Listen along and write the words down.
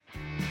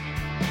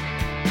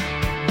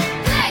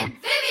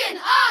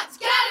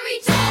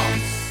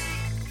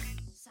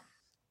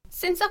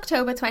Since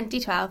October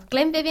 2012,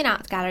 Glyn Vivian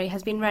Art Gallery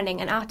has been running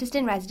an Artist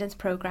in Residence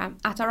programme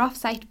at our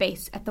off-site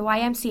base at the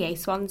YMCA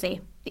Swansea.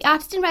 The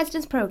Artist in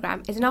Residence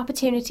programme is an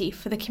opportunity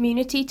for the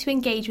community to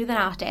engage with an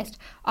artist,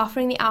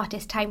 offering the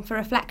artist time for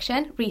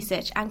reflection,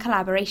 research and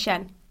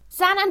collaboration.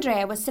 Zan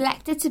Andrea was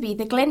selected to be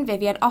the Glyn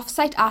Vivian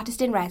Off-Site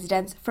Artist in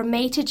Residence from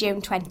May to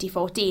June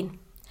 2014.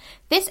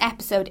 This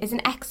episode is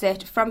an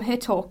excerpt from her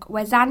talk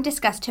where Zan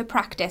discussed her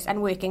practice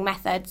and working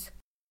methods.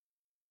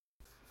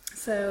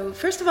 So,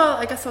 first of all,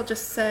 I guess I'll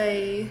just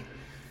say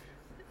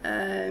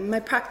my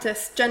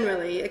practice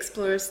generally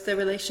explores the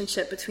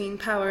relationship between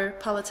power,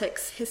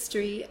 politics,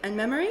 history, and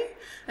memory,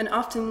 and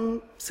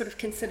often sort of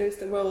considers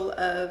the role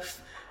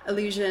of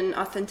illusion,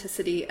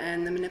 authenticity,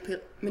 and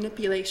the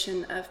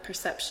manipulation of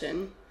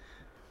perception.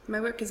 My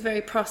work is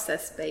very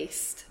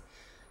process-based.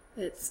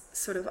 It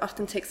sort of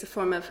often takes the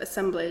form of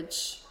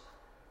assemblage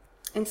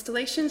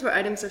installations where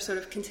items are sort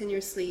of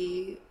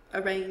continuously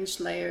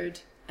arranged, layered,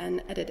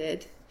 and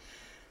edited.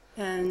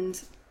 And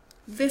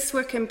this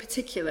work in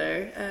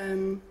particular,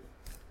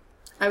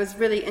 I was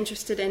really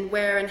interested in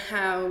where and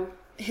how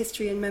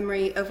history and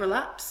memory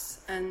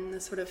overlaps and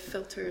the sort of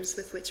filters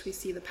with which we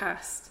see the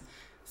past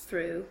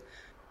through.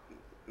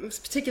 I was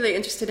particularly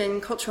interested in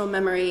cultural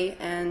memory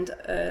and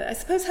I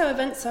suppose how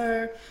events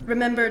are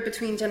remembered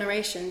between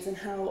generations and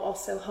how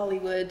also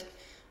Hollywood,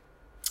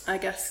 I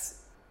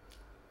guess,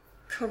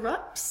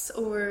 corrupts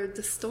or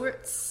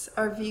distorts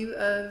our view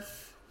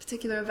of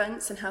particular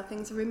events and how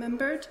things are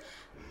remembered.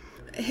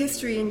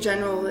 History in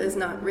general is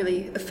not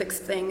really a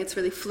fixed thing, it's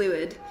really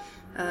fluid.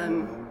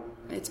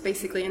 It's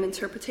basically an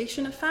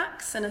interpretation of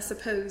facts, and I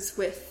suppose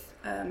with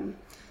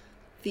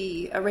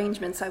the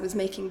arrangements I was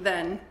making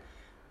then,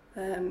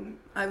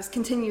 I was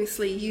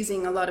continuously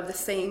using a lot of the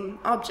same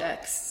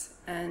objects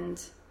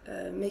and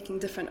making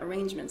different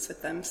arrangements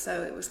with them,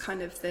 so it was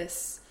kind of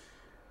this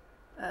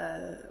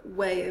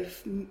way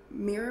of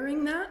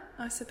mirroring that,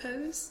 I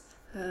suppose.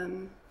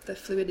 The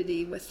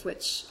fluidity with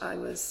which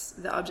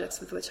the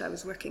objects with which I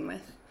was working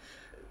with.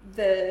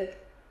 The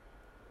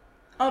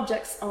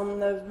objects on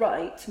the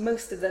right,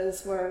 most of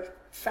those were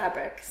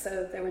fabric,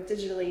 so they were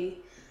digitally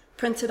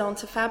printed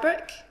onto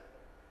fabric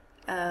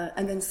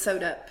and then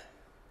sewed up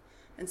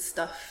and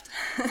stuffed.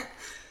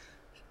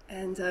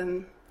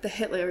 And the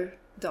Hitler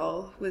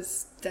doll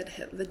was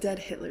the dead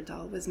Hitler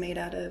doll was made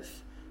out of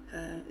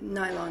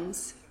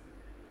nylons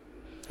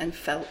and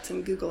felt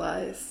and Google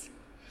eyes.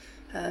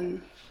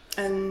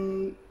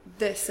 And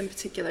this in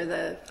particular,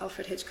 the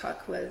Alfred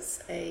Hitchcock,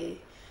 was I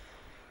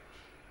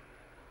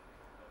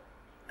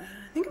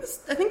think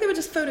they were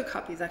just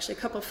photocopies, actually, a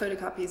couple of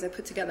photocopies I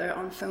put together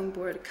on foam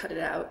board, cut it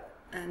out,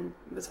 and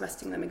was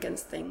resting them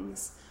against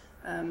things.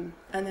 And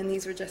then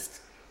these were just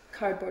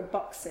cardboard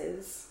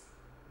boxes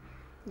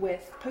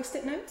with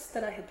Post-it notes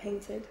that I had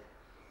painted.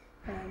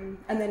 And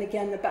then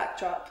again, the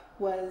backdrop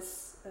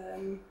was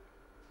an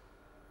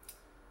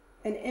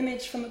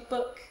image from a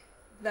book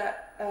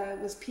that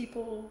was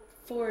people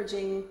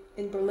foraging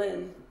in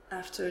Berlin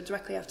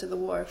directly after the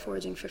war,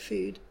 foraging for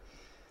food.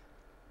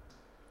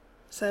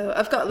 So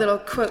I've got a little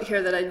quote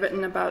here that I'd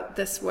written about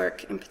this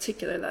work in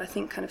particular that I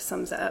think kind of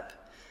sums it up.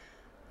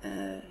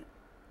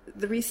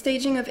 The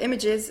restaging of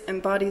images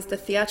embodies the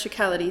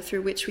theatricality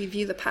through which we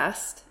view the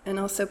past and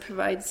also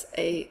provides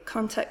a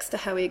context to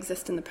how we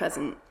exist in the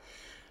present.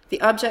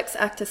 The objects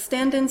act as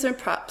stand-ins or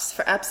props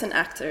for absent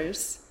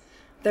actors.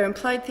 Their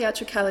implied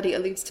theatricality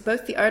alludes to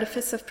both the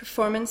artifice of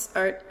performance,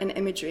 art, and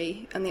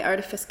imagery, and the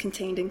artifice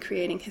contained in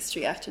creating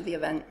history after the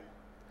event.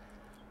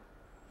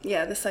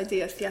 Yeah, this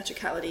idea of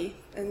theatricality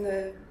in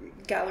the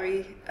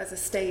gallery as a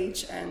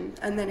stage, and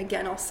then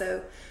again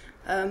also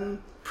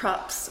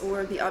props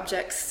or the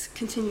objects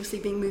continuously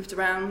being moved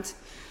around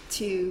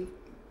to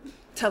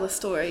tell a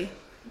story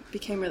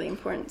became really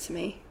important to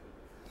me.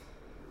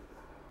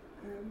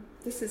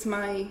 This is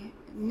my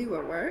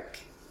newer work.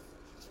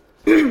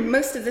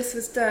 Most of this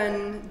was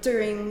done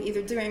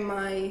either during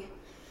my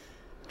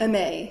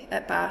MA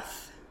at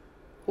Bath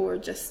or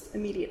just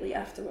immediately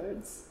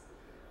afterwards.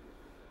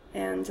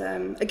 And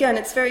again,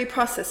 it's very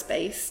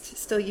process-based,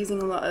 still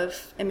using a lot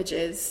of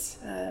images,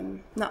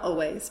 not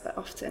always, but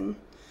often.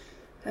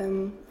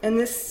 In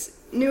this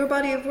newer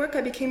body of work,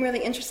 I became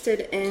really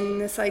interested in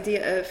this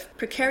idea of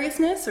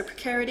precariousness or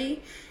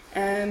precarity,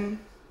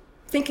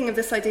 thinking of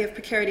this idea of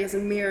precarity as a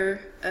mirror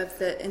of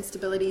the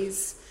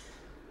instabilities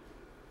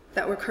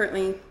that we're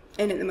currently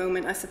in at the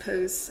moment, I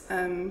suppose.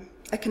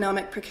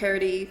 Economic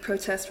precarity,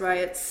 protest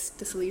riots,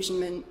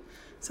 disillusionment,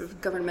 sort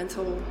of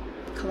governmental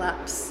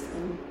collapse,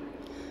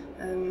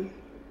 and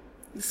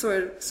the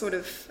sort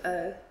of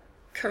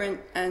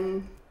current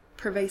and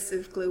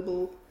pervasive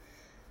global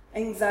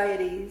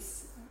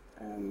anxieties.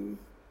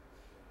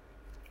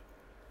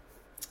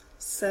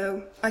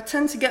 So I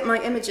tend to get my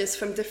images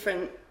from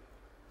different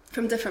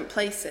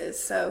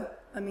places. So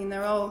I mean,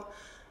 they're all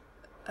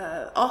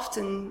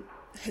often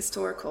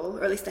historical,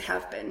 or at least they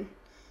have been.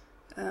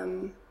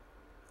 And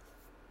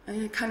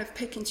I kind of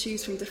pick and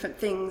choose from different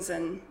things,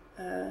 and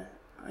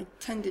I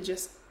tend to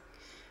just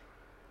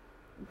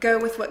go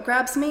with what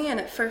grabs me, and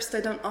at first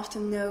I don't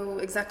often know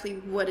exactly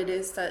what it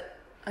is that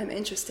I'm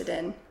interested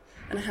in,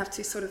 and I have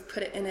to sort of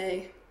put it in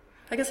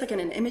in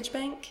an image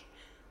bank,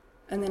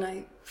 and then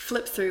I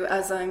flip through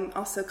as I'm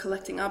also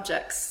collecting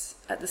objects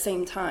at the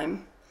same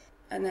time,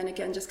 and then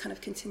again just kind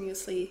of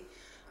continuously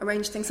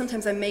arrange things.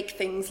 Sometimes I make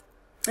things,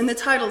 and the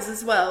titles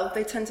as well,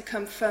 they tend to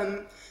come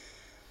from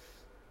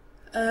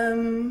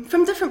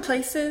different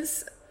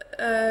places,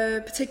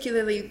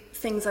 particularly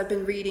things I've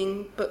been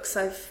reading, books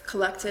I've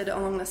collected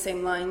along the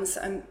same lines.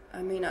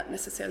 I may not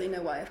necessarily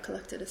know why I've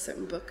collected a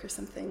certain book or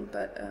something,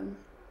 but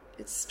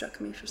it struck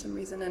me for some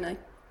reason, and I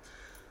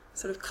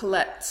sort of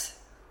collect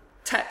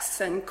texts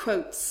and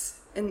quotes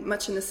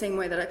much in the same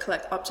way that I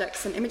collect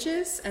objects and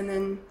images, and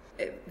then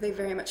they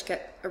very much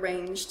get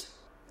arranged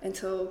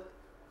until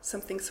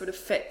something sort of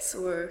fits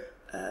or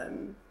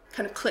kind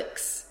of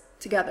clicks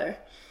together.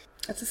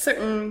 It's a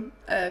certain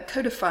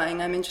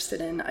codifying I'm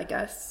interested in, I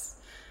guess.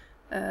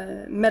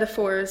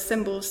 Metaphors,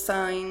 symbols,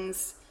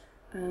 signs.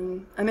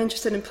 I'm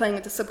interested in playing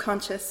with the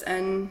subconscious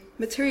and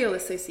material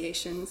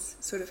associations,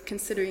 sort of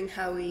considering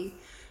how we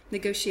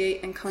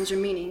negotiate and conjure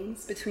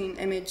meanings between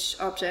image,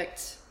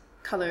 object,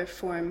 color,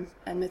 form,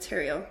 and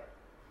material.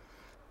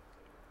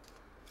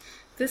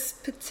 This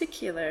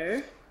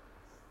particular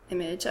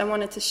image I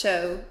wanted to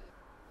show,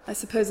 I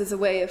suppose, as a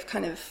way of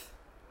kind of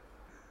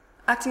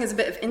acting as a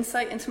bit of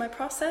insight into my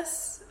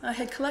process. I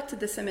had collected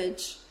this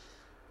image.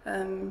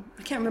 I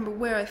can't remember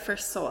where I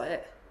first saw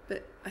it,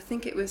 but I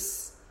think it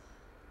was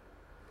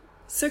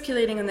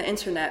circulating on the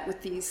internet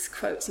with these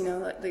quotes,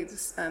 like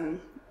these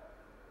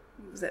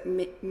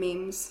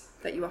memes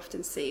that you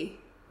often see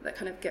that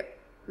kind of get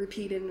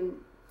repeated and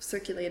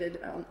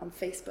circulated on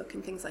Facebook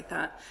and things like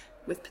that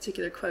with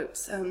particular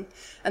quotes. And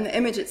the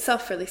image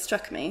itself really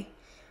struck me.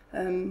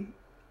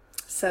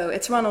 So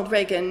it's Ronald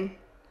Reagan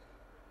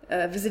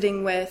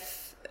visiting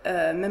with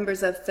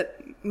members of the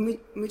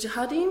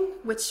Mujahideen,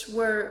 which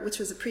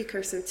was a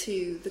precursor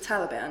to the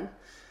Taliban.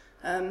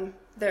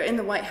 They're in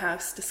the White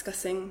House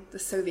discussing the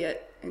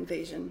Soviet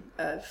invasion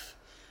of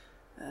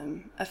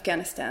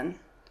Afghanistan.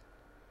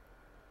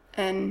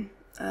 And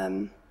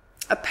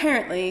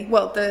apparently,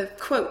 the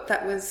quote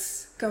that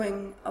was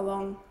going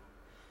along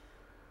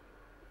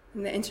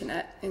in the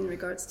internet in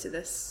regards to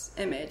this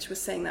image was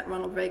saying that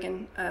Ronald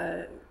Reagan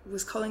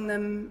was calling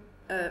them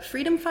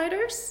freedom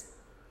fighters,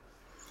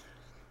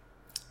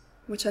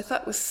 which I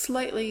thought was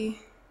slightly...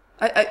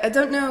 I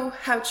don't know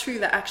how true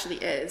that actually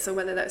is, or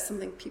whether that's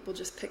something people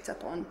just picked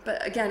up on.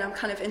 But again, I'm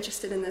kind of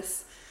interested in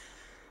this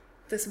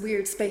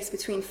weird space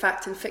between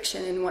fact and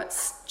fiction, and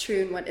what's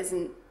true and what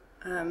isn't,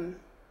 and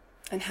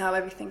how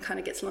everything kind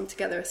of gets lumped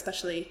together,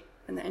 especially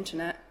in the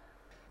internet.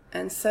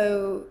 And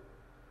so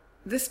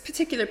this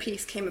particular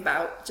piece came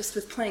about just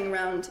with playing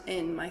around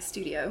in my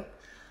studio,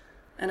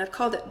 and I've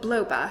called it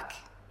blowback,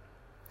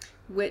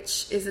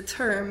 which is a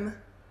term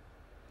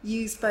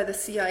used by the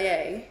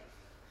CIA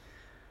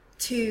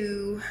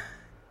to,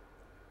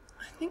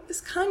 I think this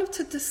kind of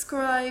to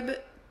describe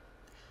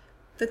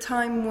the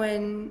time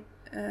when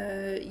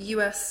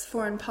US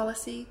foreign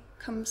policy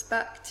comes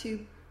back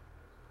to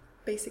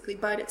basically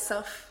bite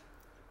itself.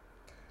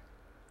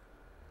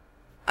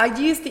 I'd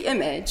used the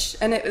image,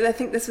 and I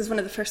think this was one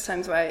of the first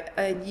times where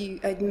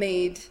I'd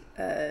made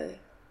a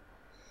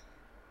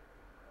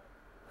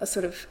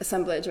sort of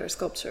assemblage or a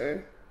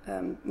sculpture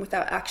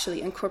without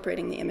actually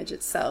incorporating the image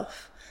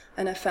itself.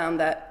 And I found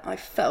that I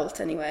felt,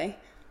 anyway,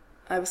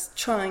 I was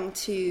trying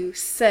to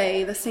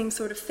say the same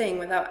sort of thing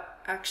without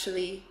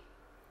actually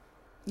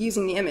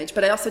using the image.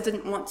 But I also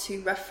didn't want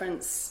to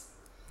reference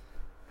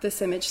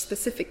this image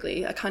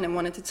specifically. I kind of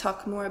wanted to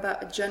talk more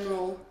about a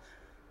general,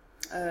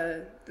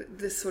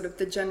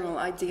 the general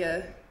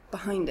idea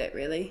behind it,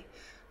 really.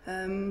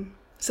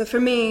 So for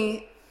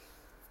me,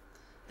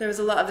 there was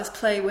a lot of this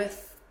play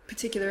with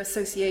particular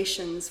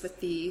associations with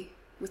the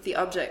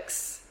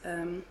objects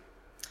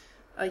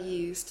I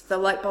used. The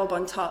light bulb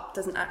on top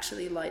doesn't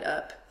actually light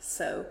up,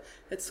 so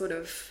it's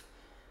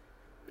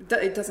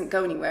it doesn't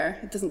go anywhere.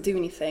 It doesn't do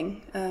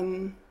anything.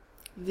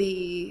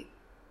 The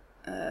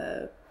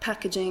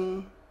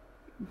packaging,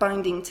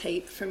 binding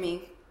tape for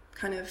me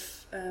kind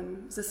of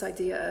is this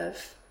idea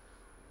of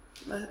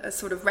a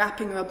sort of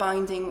wrapping or a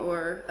binding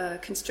or a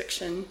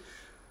constriction,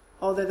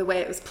 although the way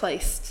it was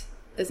placed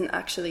isn't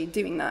actually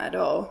doing that at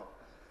all.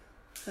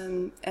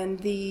 And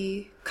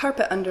the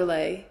carpet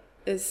underlay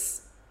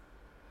is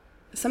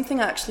something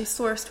I actually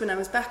sourced when I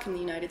was back in the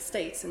United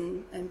States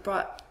and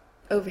brought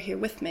over here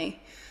with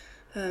me.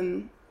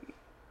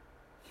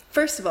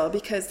 First of all,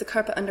 because the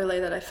carpet underlay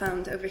that I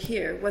found over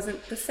here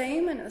wasn't the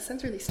same, and it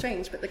sounds really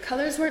strange, but the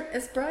colors weren't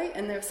as bright,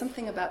 and there was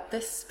something about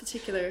this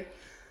particular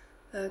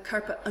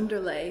carpet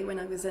underlay when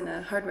I was in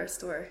a hardware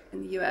store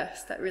in the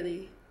US that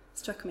really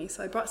struck me,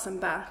 so I brought some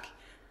back.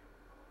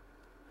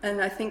 And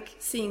I think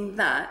seeing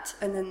that,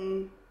 and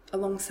then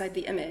alongside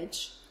the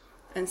image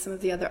and some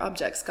of the other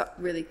objects, got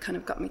me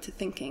to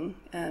thinking.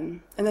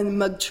 And then the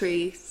mug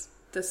tree,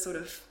 the sort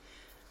of,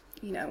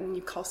 when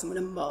you call someone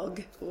a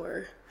mug,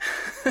 or...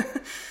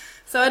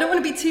 So I don't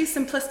want to be too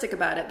simplistic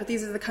about it, but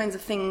these are the kinds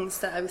of things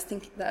that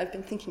I've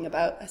been thinking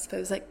about, I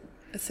suppose, like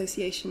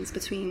associations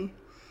between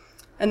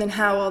and then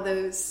how all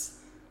those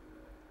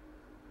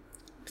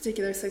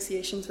particular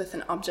associations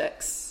within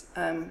objects,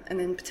 and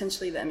then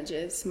potentially the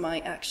images,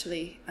 might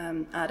actually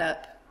add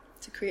up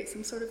to create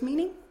some sort of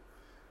meaning.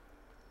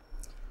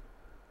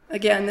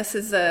 Again, this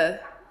is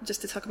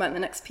just to talk about in the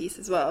next piece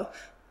as well.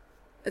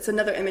 It's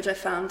another image I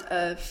found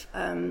of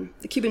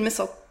the Cuban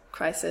Missile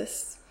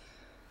Crisis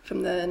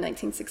from the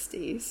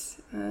 1960s.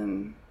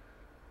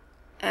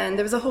 And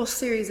there was a whole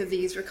series of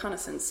these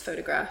reconnaissance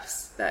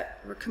photographs that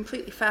were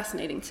completely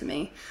fascinating to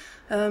me,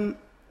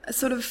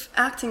 sort of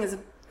acting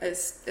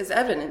as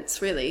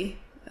evidence, really,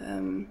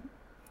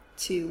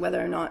 to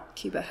whether or not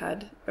Cuba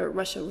had, or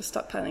Russia was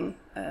stockpiling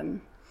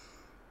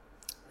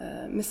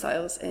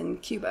missiles in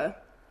Cuba,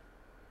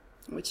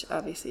 which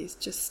obviously is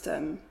just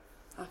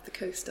off the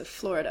coast of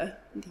Florida,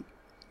 in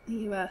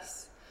the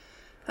US.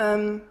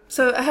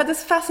 So I had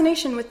this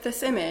fascination with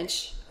this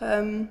image,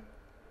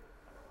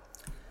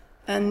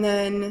 and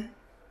then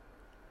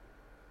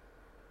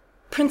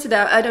printed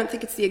out, I don't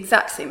think it's the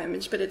exact same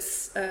image, but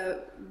it's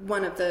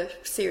one of the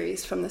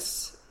series from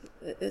this,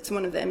 it's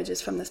one of the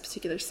images from this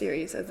particular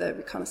series of the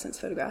reconnaissance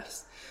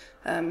photographs,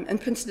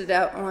 and printed it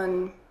out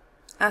on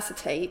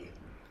acetate,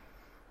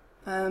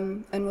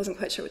 and wasn't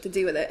quite sure what to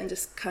do with it, and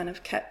just kind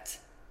of kept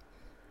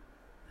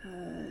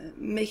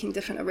making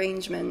different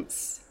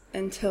arrangements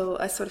until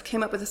I sort of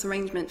came up with this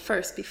arrangement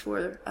first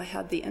before I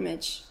had the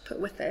image put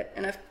with it.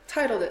 And I've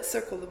titled it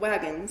Circle the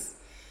Wagons.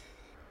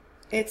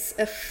 It's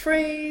a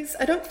phrase,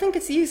 I don't think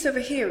it's used over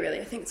here really,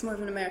 I think it's more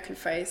of an American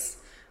phrase.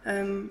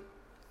 But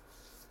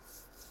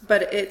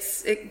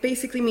it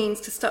basically means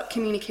to stop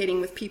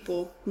communicating with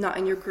people not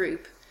in your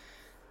group,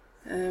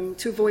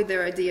 to avoid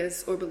their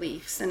ideas or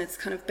beliefs. And it's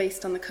kind of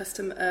based on the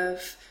custom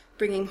of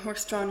bringing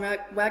horse-drawn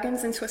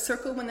wagons into a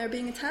circle when they're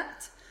being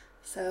attacked.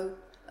 So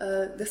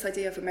this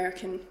idea of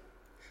American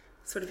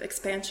sort of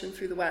expansion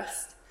through the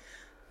West.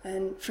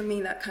 And for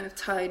me, that kind of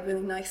tied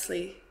really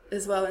nicely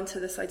as well into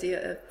this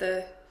idea of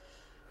the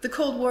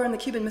Cold War and the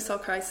Cuban Missile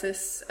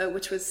Crisis,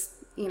 which was,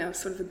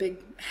 sort of a big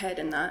head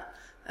in that,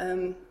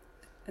 and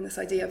this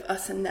idea of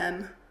us and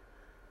them.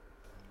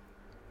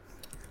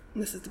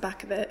 And this is the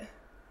back of it.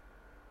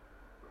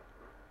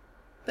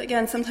 But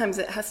again, sometimes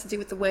it has to do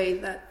with the way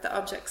that the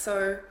objects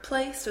are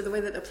placed or the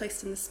way that they're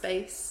placed in the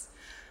space.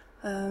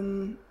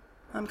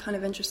 I'm kind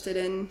of interested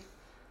in,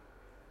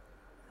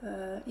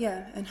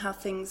 and how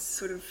things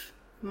sort of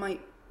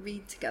might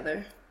read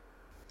together.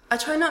 I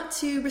try not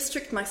to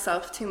restrict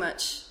myself too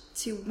much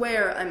to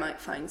where I might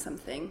find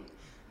something.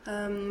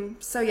 I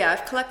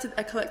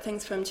collect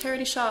things from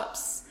charity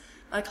shops.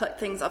 I collect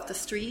things off the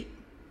street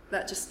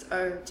that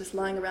are just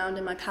lying around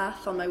in my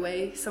path on my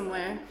way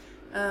somewhere.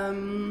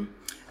 And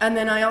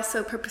then I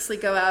also purposely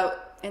go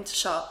out into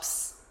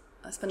shops.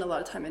 I spend a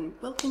lot of time in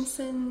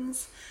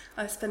Wilkinson's.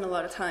 I spend a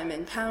lot of time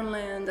in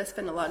Poundland. I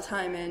spend a lot of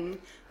time in,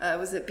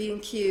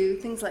 B&Q,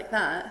 things like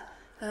that.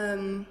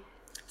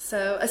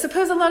 So I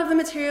suppose a lot of the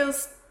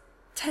materials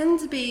tend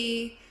to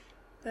be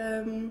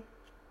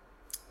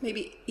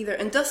maybe either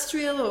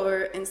industrial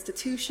or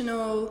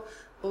institutional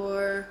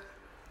or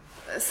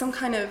some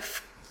kind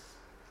of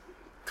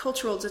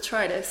cultural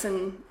detritus.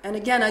 And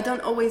again, I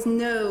don't always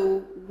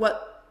know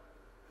what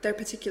their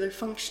particular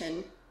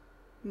function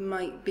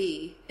might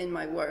be in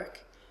my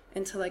work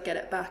until I get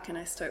it back and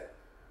I start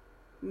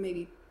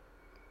maybe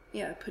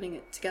putting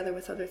it together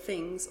with other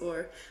things,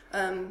 or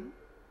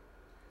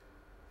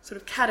sort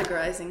of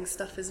categorizing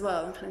stuff as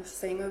well, and kind of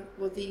saying,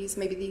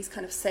 these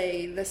kind of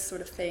say this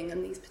sort of thing,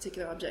 and these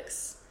particular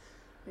objects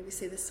maybe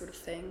say this sort of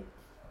thing.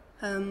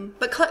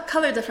 But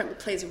color definitely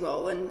plays a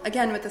role, and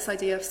again with this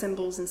idea of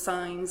symbols and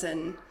signs,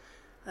 and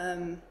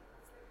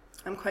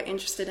I'm quite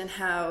interested in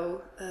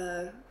how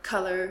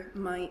color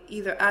might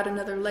either add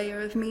another layer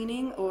of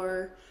meaning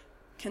or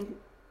can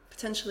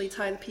potentially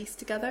tie the piece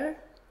together.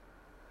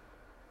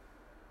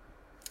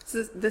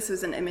 So this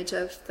was an image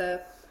of I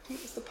think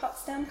it was the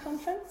Potsdam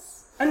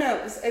Conference. Oh no,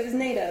 it was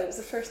NATO. It was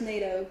the first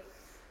NATO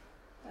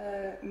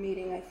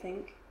meeting, I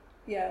think.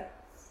 Yeah,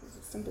 there's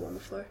a symbol on the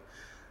floor.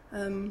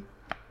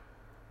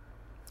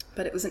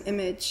 But it was an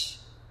image,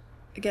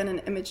 again, an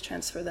image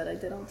transfer that I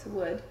did onto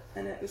wood,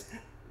 and it was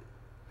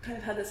kind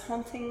of had this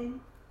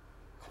haunting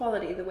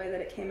quality, the way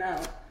that it came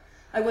out.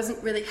 I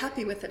wasn't really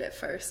happy with it at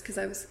first because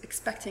I was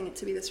expecting it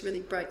to be this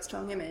really bright,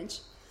 strong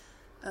image.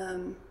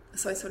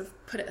 So I sort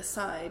of put it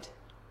aside.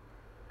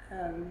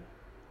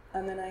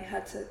 And then I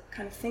had to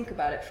kind of think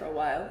about it for a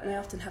while, and I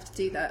often have to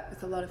do that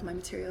with a lot of my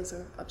materials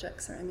or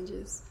objects or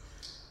images.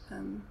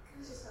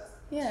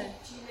 Yeah.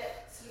 Do you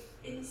let sort of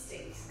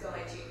instincts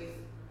guide you with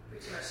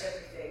pretty much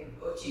everything,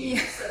 or do you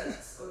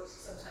or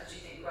sometimes you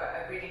think,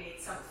 right, I really need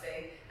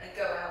something, and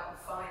go out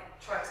and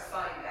try to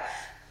find that?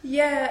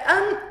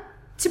 Yeah,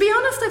 to be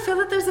honest, I feel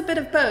that there's a bit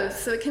of both,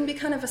 so it can be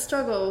kind of a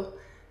struggle,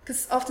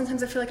 because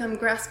oftentimes I feel like I'm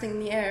grasping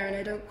the air and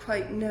I don't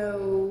quite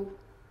know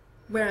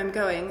where I'm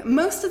going.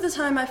 Most of the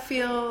time I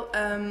feel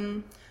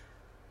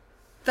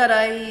that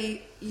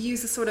I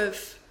use a sort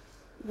of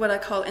what I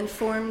call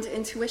informed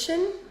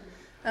intuition.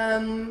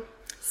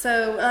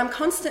 So I'm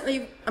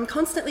constantly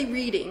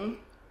reading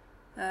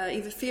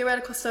either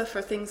theoretical stuff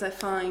or things I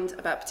find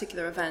about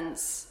particular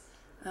events.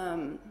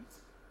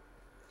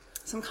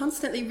 So I'm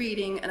constantly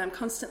reading and I'm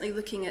constantly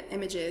looking at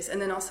images and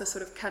then also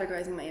sort of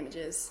categorizing my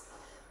images.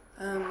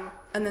 And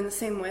then the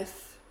same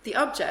with the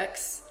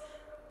objects.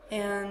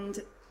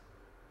 And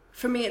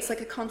for me, it's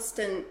like a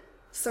constant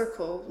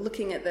circle,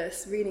 looking at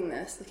this, reading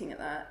this, looking at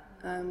that.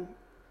 And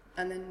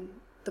then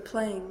the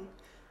playing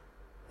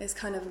is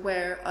kind of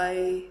where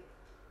I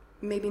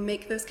maybe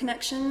make those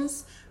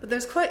connections. But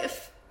there's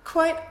it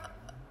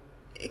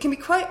can be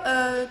quite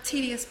a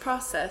tedious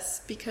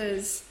process,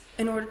 because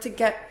in order to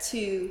get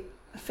to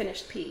a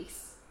finished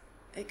piece,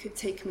 it could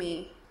take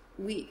me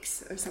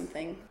weeks or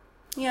something.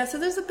 Yeah, so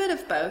there's a bit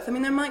of both. I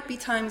mean, there might be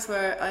times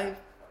where I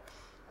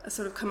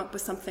sort of come up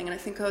with something and I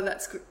think, oh,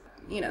 that's,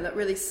 that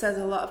really says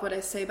a lot of what I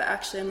say, but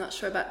actually I'm not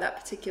sure about that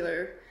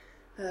particular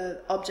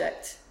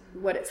object,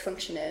 what its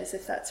function is,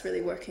 if that's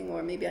really working,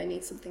 or maybe I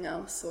need something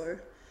else.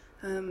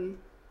 And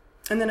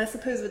then I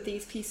suppose with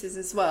these pieces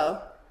as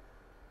well,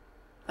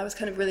 I was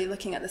kind of really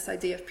looking at this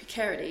idea of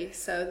precarity.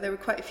 So there were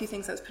quite a few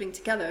things I was putting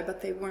together,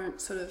 but they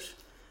weren't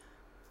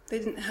they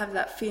didn't have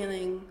that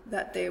feeling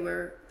that they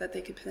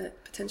could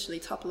potentially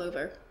topple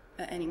over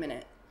at any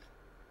minute.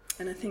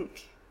 And I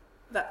think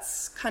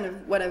that's kind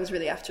of what I was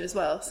really after as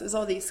well. So there's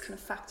all these kind of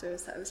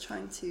factors that I was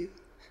trying to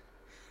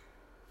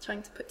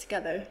put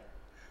together.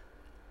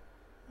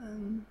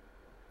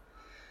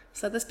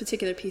 So this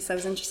particular piece I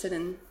was interested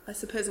in, I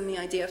suppose, in the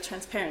idea of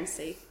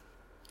transparency,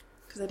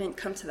 because I didn't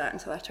come to that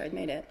until after I'd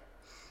made it.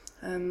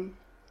 Where's the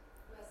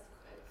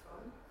quote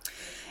from?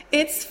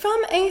 It's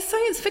from a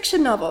science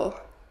fiction novel,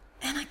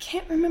 and I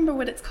can't remember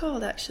what it's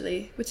called,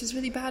 actually, which is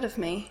really bad of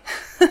me.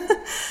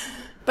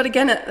 But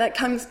again, that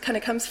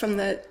comes from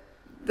the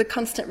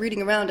constant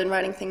reading around and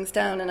writing things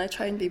down, and I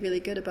try and be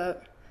really good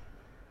about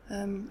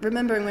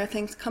remembering where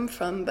things come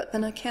from, but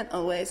then I can't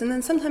always. And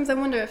then sometimes I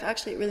wonder if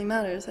actually it really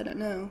matters. I don't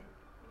know.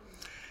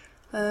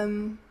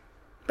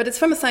 But it's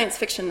from a science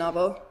fiction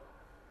novel,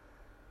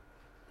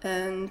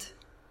 and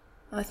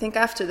I think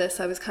after this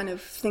I was kind of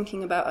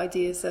thinking about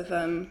ideas of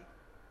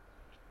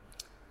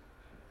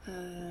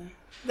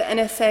the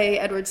NSA,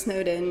 Edward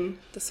Snowden,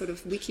 the sort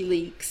of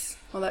WikiLeaks,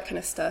 all that kind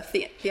of stuff.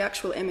 The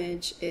actual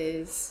image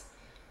is,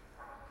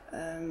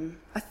 I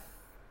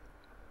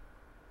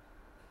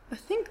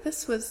think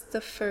this was the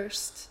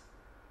first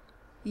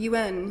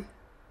UN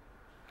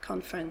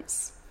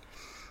conference.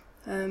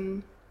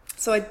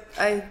 So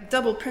I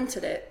double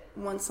printed it,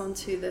 once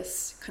onto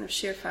this kind of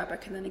sheer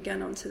fabric and then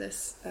again onto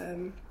this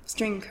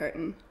string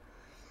curtain.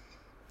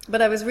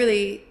 But I was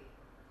really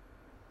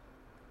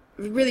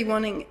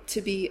wanting it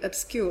to be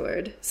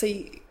obscured, so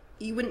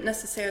you wouldn't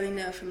necessarily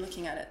know from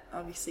looking at it,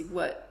 obviously,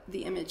 what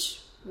the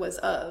image was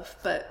of,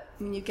 but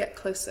when you get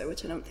closer,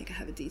 which I don't think I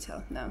have a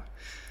detail now,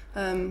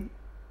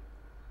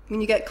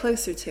 when you get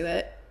closer to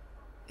it,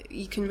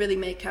 you can really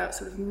make out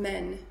sort of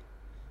men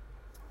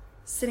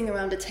sitting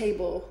around a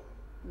table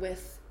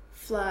with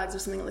flags or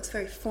something that looks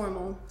very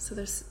formal. So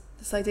there's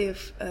this idea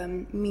of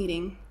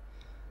meeting,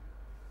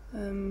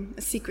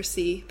 a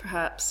secrecy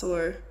perhaps,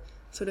 or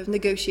sort of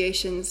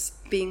negotiations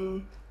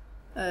taking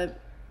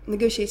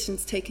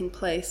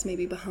place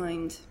maybe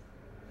behind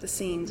the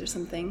scenes or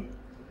something.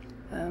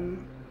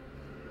 And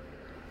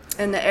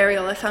the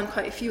aerial, I found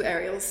quite a few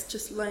aerials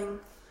just lying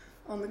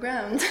on the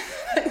ground.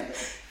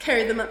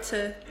 Carried them up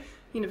to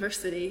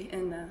university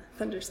in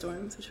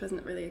thunderstorms, which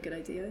wasn't really a good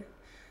idea.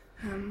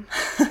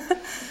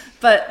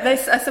 But I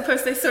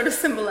suppose they sort of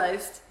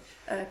symbolized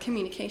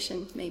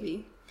communication,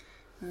 maybe,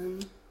 to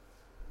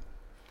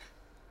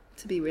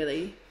be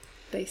really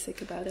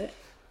basic about it.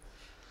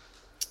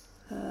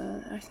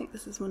 I think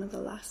this is one of the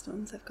last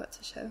ones I've got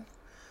to show.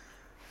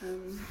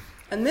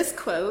 And this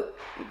quote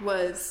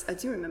was, I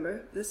do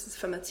remember, this is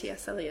from a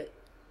T.S. Eliot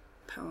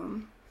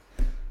poem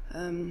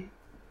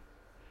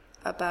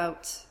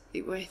about,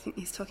 where I think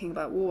he's talking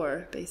about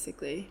war,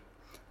 basically,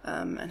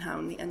 and how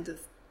in the end of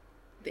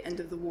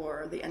the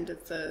war, or the end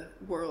of the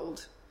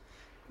world,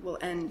 will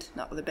end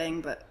not with a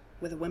bang but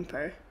with a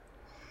whimper.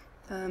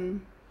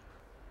 And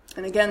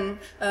again,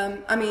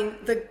 I mean,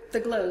 the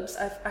globes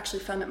I've actually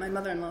found at my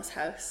mother-in-law's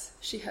house.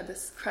 She had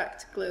this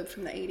cracked globe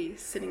from the 80s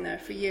sitting there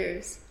for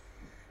years,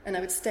 and I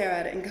would stare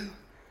at it and go,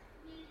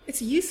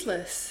 it's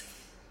useless,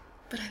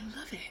 but I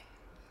love it.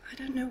 I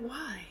don't know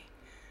why.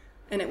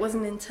 And it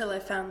wasn't until I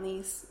found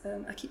these,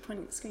 I keep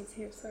pointing at the screens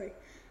here, sorry.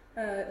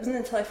 It wasn't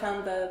until I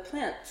found the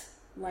plant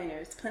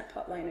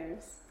pot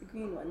liners, the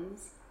green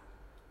ones,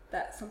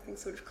 that something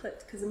sort of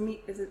clicked, because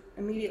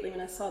immediately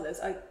when I saw those,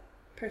 I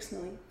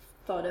personally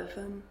thought of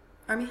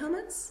army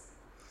helmets.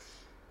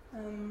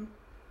 And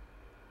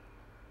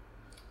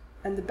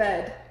the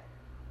bed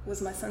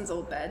was my son's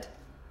old bed.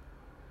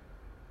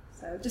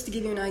 So just to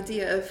give you an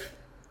idea of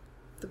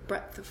the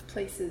breadth of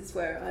places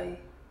where I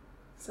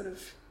sort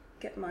of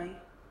get my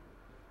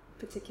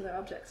particular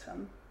objects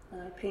from,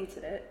 and I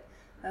painted it.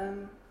 I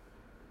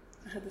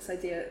had this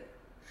idea.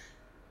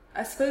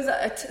 I suppose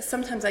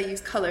sometimes I use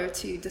color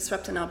to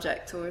disrupt an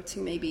object, or to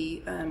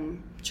maybe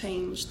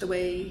change the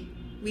way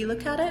we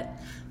look at it.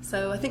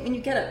 So I think when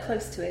you get up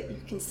close to it,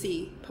 you can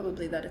see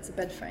probably that it's a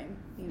bed frame.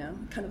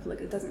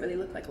 It doesn't really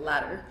look like a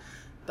ladder,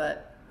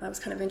 but I was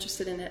kind of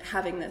interested in it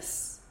having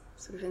this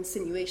sort of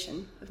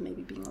insinuation of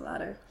maybe being a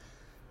ladder.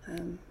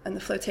 And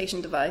the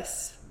flotation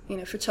device,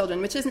 for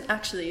children, which isn't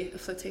actually a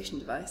flotation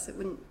device.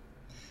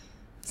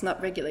 It's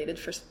not regulated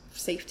for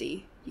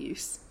safety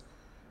use,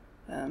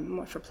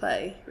 more for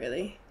play,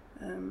 really.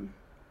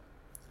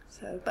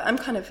 But I'm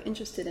kind of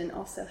interested in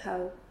also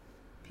how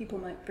people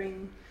might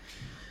bring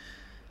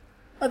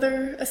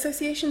other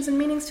associations and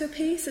meanings to a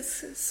piece.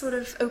 It's sort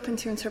of open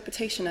to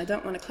interpretation. I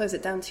don't want to close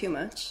it down too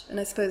much. And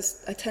I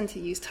suppose I tend to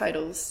use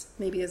titles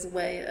maybe as a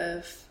way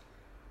of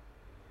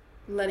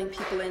letting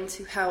people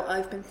into how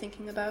I've been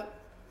thinking about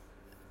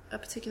a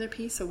particular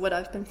piece or what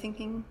I've been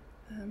thinking.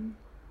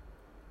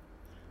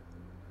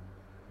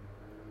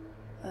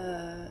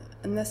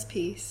 In this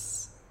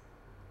piece,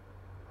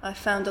 I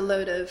found a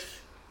load of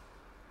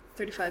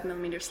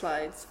 35mm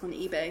slides on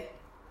eBay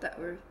that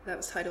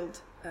was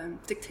titled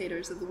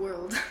Dictators of the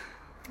World.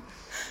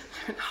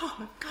 I went,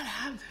 I've got to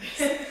have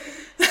this.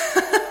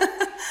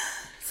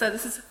 So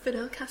this is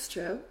Fidel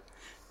Castro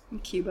in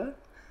Cuba.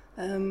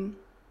 And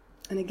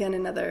again,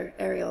 another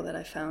aerial that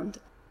I found.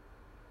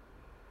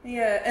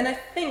 Yeah, and I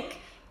think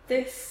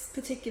this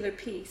particular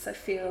piece, I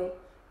feel,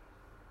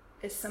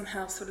 is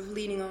somehow sort of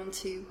leading on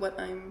to what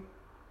I'm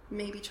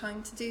maybe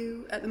trying to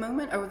do at the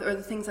moment, or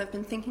the things I've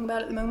been thinking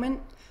about at the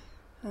moment.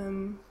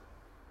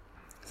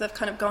 Because I've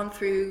kind of gone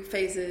through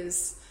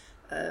phases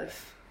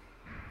of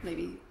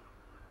maybe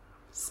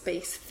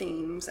space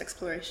themes,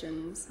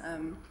 explorations,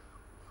 and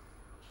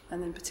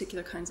then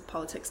particular kinds of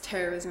politics,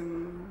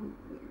 terrorism.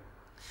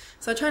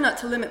 So I try not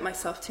to limit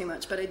myself too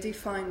much, but I do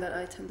find that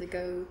I tend to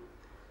go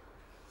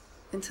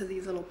into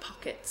these little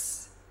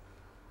pockets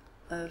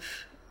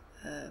of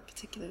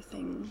particular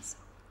things.